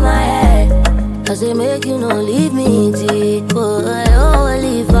on my head. Cause they make you no leave me deep. Oh,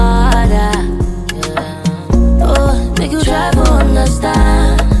 holy Father, yeah. Oh, make you try to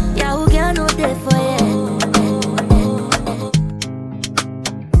understand. Yeah, who can know that for you?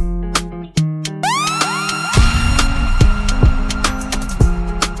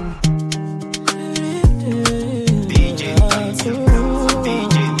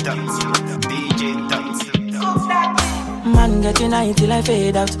 Man, get united till I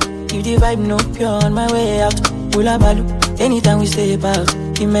fade out. If the vibe no pure on my way out. Hula balu, anytime we step out.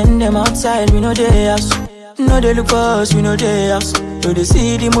 The men them outside, we know they house. No they look for us, we know they house. So they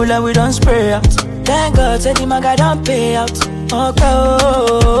see the mula, we don't spray out. Thank God, said the maga don't pay out.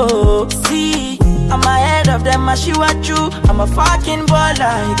 Okay, see, I'm ahead of them, I shoot at you. I'm a fucking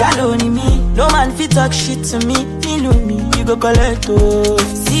baller, you got only me. No man fit talk shit to me, me, you go collect oh.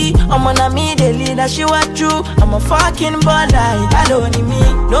 See, I'm on a me, they lead, I shoot at you. I'm a fucking baller, you got only me.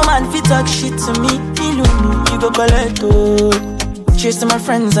 No man fit talk shit to me, you go collect oh. Cheers to my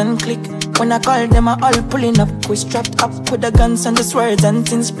friends and click. When I call them, I all pulling up. We strapped up with the guns and the swords and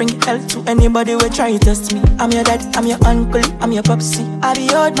things. Bring hell to anybody who try to test me. I'm your dad, I'm your uncle, I'm your popsy. I be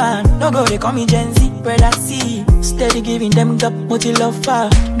old man, no go, they call me Gen Z. Brother C, steady giving them gap, multi love far.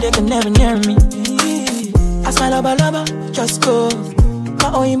 They can never near me. Ask my lover, just go. My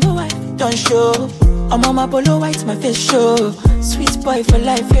Oimbo wife, don't show. I'm on my polo white, my face show. Sweet boy for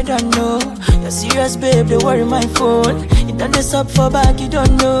life, you don't know. You're serious, babe, they worry my phone. You done this up for back, you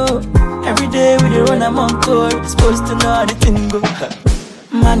don't know. Every day we dey run, I'm on call. Supposed to know how the thing go.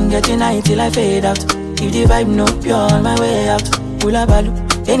 Man, get united till I fade out. If the vibe no pure on my way out. Hula balu,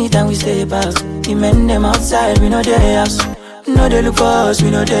 anytime we step out. The men them outside, we know they house. No they look for us,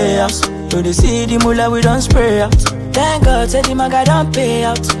 we know they house. So they see the mula, we don't spray out. Thank God, said the maga don't pay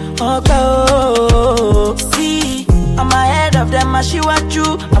out. Okay, see, I'm ahead of them, I see what you.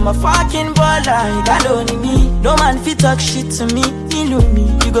 I'm a fucking baller, you got only me. No man fit talk shit to me.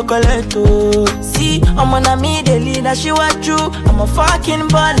 You go collect oh. See, I'm on a me, the leader, she what you. I'm a fucking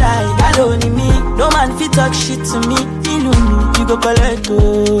baller, you got only me. No man fit talk shit to me. You go collect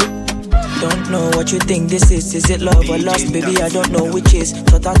oh. Don't know what you think this is it love or lust? Baby, I don't know which is.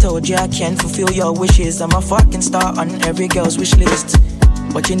 Thought I told you I can't fulfill your wishes. I'm a fucking star on every girl's wish list.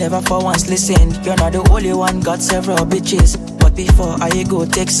 But you never for once listened. You're not the only one, got several bitches. But before I go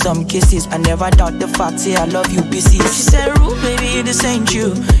take some kisses, I never doubt the fact, say I love you, busy. She said, Roo, baby, this ain't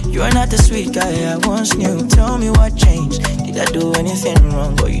you. You're not the sweet guy I once knew. Tell me what changed. Did I do anything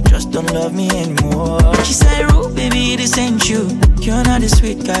wrong, or you just don't love me anymore? She said, Roo, baby, this ain't you. You're not the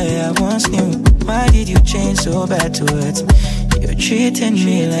sweet guy I once knew. Why did you change so bad towards me? You're treating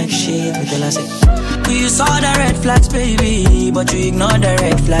me like shit. Until I said, you saw the red flags, baby, but you ignored the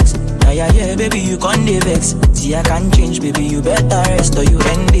red flags. Yeah, baby, you can't vex. See, I can't change, baby, you better rest or you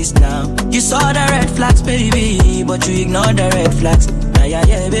end this now. You saw the red flags, baby, but you ignored the red flags.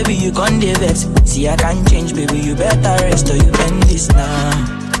 Yeah, baby, you can't vex. See, I can't change, baby, you better rest or you end this now.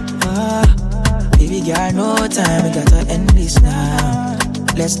 Baby, got no time, we gotta end this now.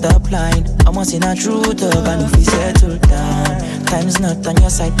 Let's stop lying, I'm once in a true talk, I know if we settle down. Time's not on your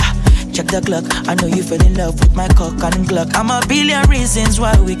side, check the clock, I know you fell in love with my cock and Glock. I'm a billion reasons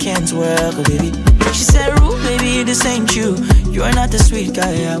why we can't work, baby. She said, Roo, baby, this ain't you. You're not the sweet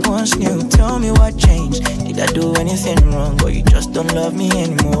guy I once knew. Tell me what changed. Did I do anything wrong, or you just don't love me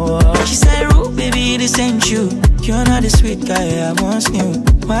anymore? She said, Roo, baby, this ain't you. You're not the sweet guy I once knew.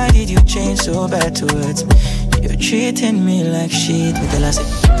 Why did you change so bad towards me? You're treating me like shit. Until I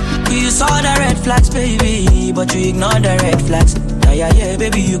said, you saw the red flags, baby, but you ignored the red flags. Yeah,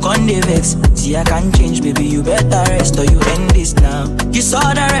 baby, you can't vex. See, I can't change, baby, you better rest or you end this now. You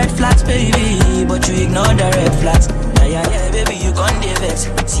saw the red flags, baby, but you ignored the red flags. Yeah, baby, you can't vex.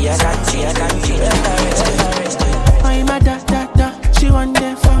 See, I can't change, you better rest or you. I'm a da, she want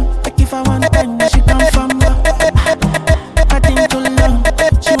the fun. Like if I want time, she come from love. I think too long,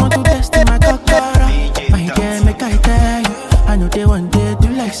 she want to test in my cocktail. My girl, make I tell you, I know they want to do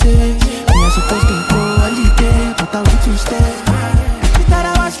like say. Me I supposed to go holiday, but I want to stay.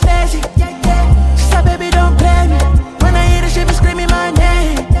 Lazy. She said, baby, don't play me. When I hear the shit, be screaming my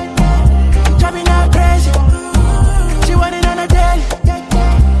name. Drive me now crazy. She want it on a daily.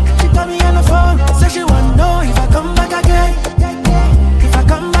 She call me on the phone. Say she want to know if I come back again. If I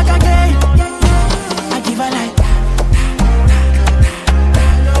come back again, I give her like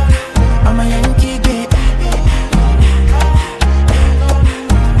I'm a Yankee gay.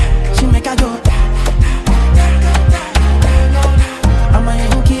 She make her go. I'm a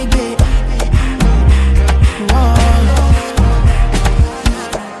Yankee gay. Whoa.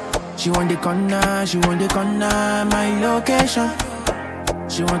 She want the corner, my location.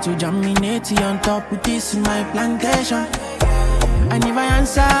 She want to jam me natty on top with this in my plantation. And if I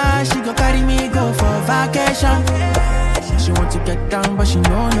answer, she go carry me go for vacation. She want to get down, but she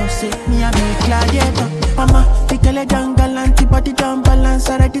know no say me a be gladiator. Mama, the girl a down galant, body down balance,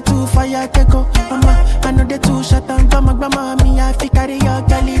 already too fire take go. Mama, I know they too shut down, grandma, me I fi carry your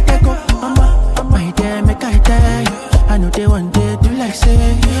girlie take go. Mama, my dear, make I tell you, I know they want to do like say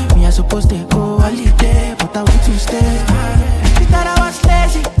me I supposed to go holiday, but I want to stay. She thought I was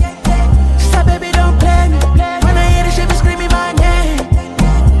lazy. She said, baby, don't play me. When I hear the shit, be screaming my name.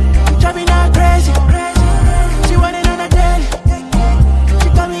 Drive me now crazy. She want it on a daily. She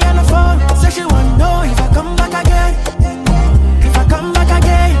call me on the phone. Say she want to know if I come back again. If I come back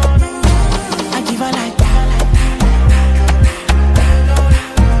again, I give her like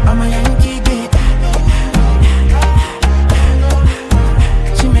I'm a Yankee gay.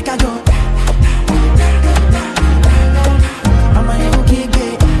 She make her go. I'm a Yankee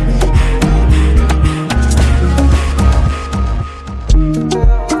gay.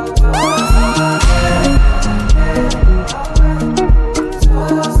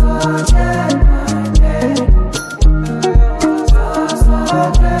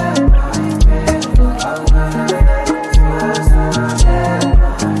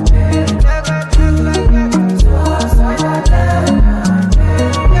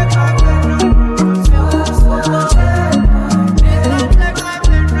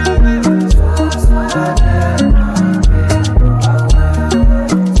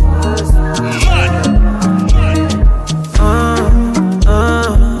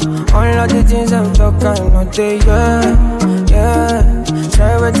 Yeah.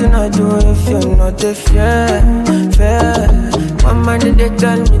 Try waiting I do if you're not the fair. My mind they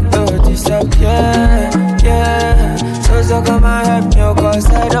tell me to disappear. Yeah. So so come and help me, oh, cause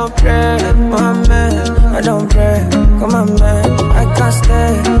I don't pray. My man, I don't pray. Come on, man, I can't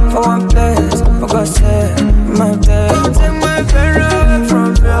stay for one place. For God's sake, my babe. Take my friend away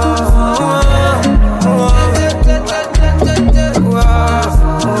from you.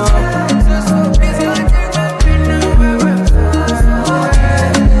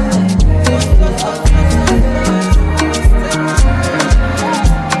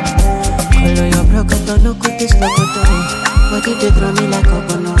 No cut this locoto. Body they throw me like a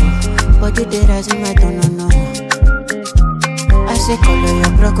bono. Body they rise in my tono, no. I say color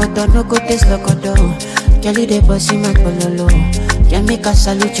your brocoto. No cut this locoto. Girl, they bossy my pololo. Girl, make a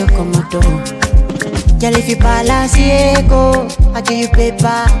salute your komodo. Girl, if you balance Diego, I give you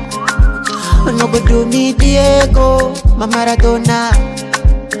paper. No go do me Diego, my Maradona.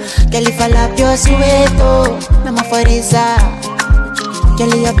 Girl, if I lap your sueto, na ma farisa.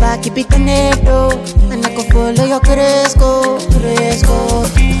 Girl, your back, keep it connected. And I can follow your Cresco.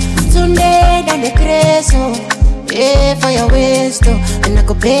 Sunday, down the Cresco. Pay for your waist, and I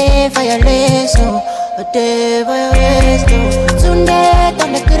could pay for your lace, a day for your waist, Sunday,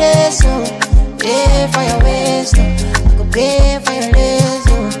 down the Cresco. Pay for your waist, I could pay for your lace,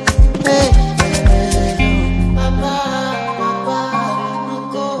 hey.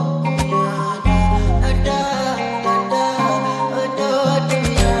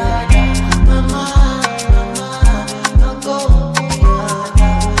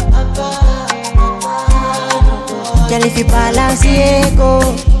 Girl, if you balance Diego,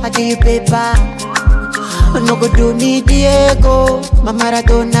 I give you paper. No go do me Diego, my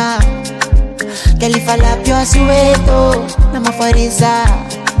Maradona. Girl, if I lap your sueto, na ma farisa.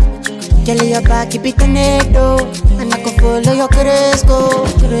 Girl, your back, keep it connected. And I can follow your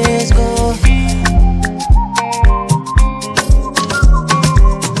Cresco.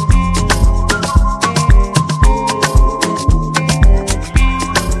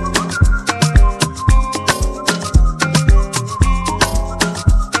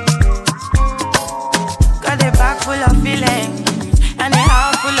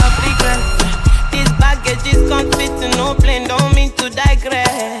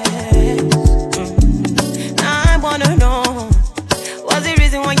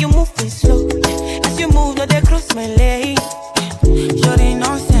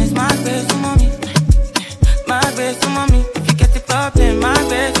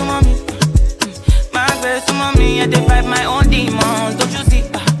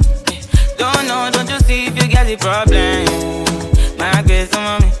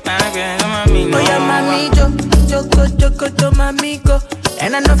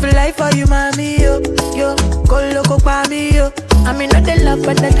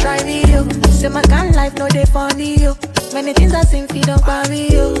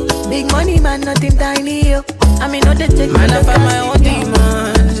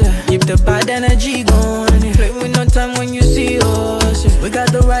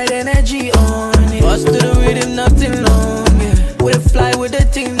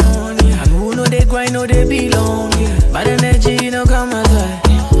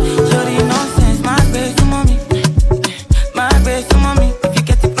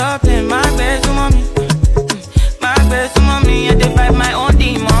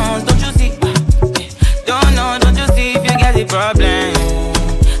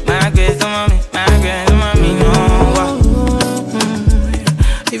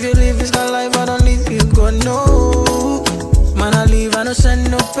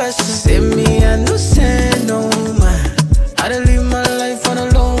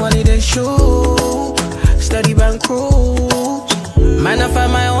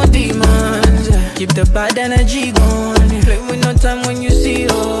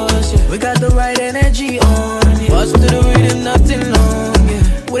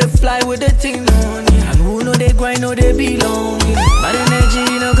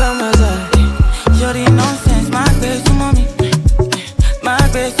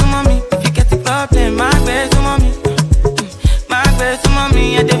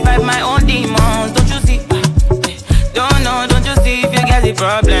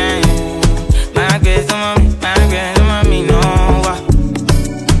 Problem.